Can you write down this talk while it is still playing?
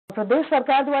प्रदेश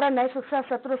सरकार द्वारा नए शिक्षा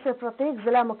सत्र से प्रत्येक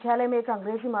जिला मुख्यालय में एक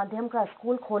अंग्रेजी माध्यम का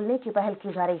स्कूल खोलने की पहल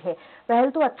की जा रही है। पहल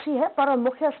तो अच्छी है, पर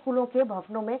मुख्य स्कूलों के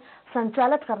भवनों में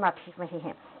संचालित करना ठीक नहीं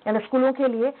है। इन स्कूलों के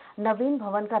लिए नवीन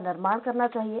भवन का निर्माण करना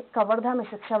चाहिए। कवर्धा में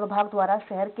शिक्षा विभाग द्वारा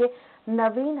शहर के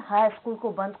नवीन हाई स्कूल को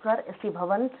बंद कर इसी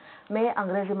भवन में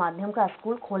अंग्रेजी माध्यम का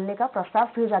स्कूल खोलने का प्रस्ताव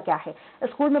भेजा गया है।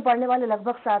 स्कूल में पढ़ने वाले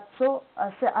लगभग 700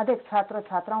 से अधिक छात्र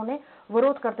छात्राओं ने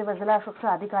विरोध करते हुए जिला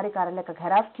शिक्षा अधिकारी कार्यालय का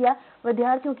घेराव किया।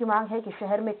 विद्यार्थियों की मांग है कि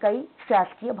शहर में कई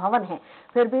शासकीय भवन हैं,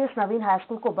 फिर भी इस नवीन हाई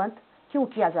स्कूल को बंद क्यों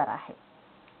किया जा रहा है।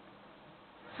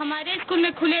 हमारे स्कूल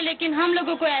में खुले, लेकिन हम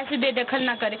लोगों को ऐसे बेदखल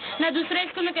ना करें। ना दूसरे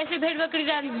स्कूल में कैसे भेड़ बकरी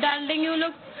डाल देंगे वो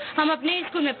लोग। हम अपने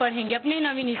स्कूल में पढ़ेंगे, अपने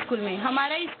नवीन स्कूल में।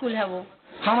 हमारा स्कूल है वो।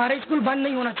 हमारा स्कूल बंद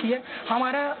नहीं होना चाहिए।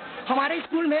 हमारे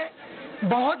स्कूल में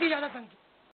बहुत ही ज्यादा संख्या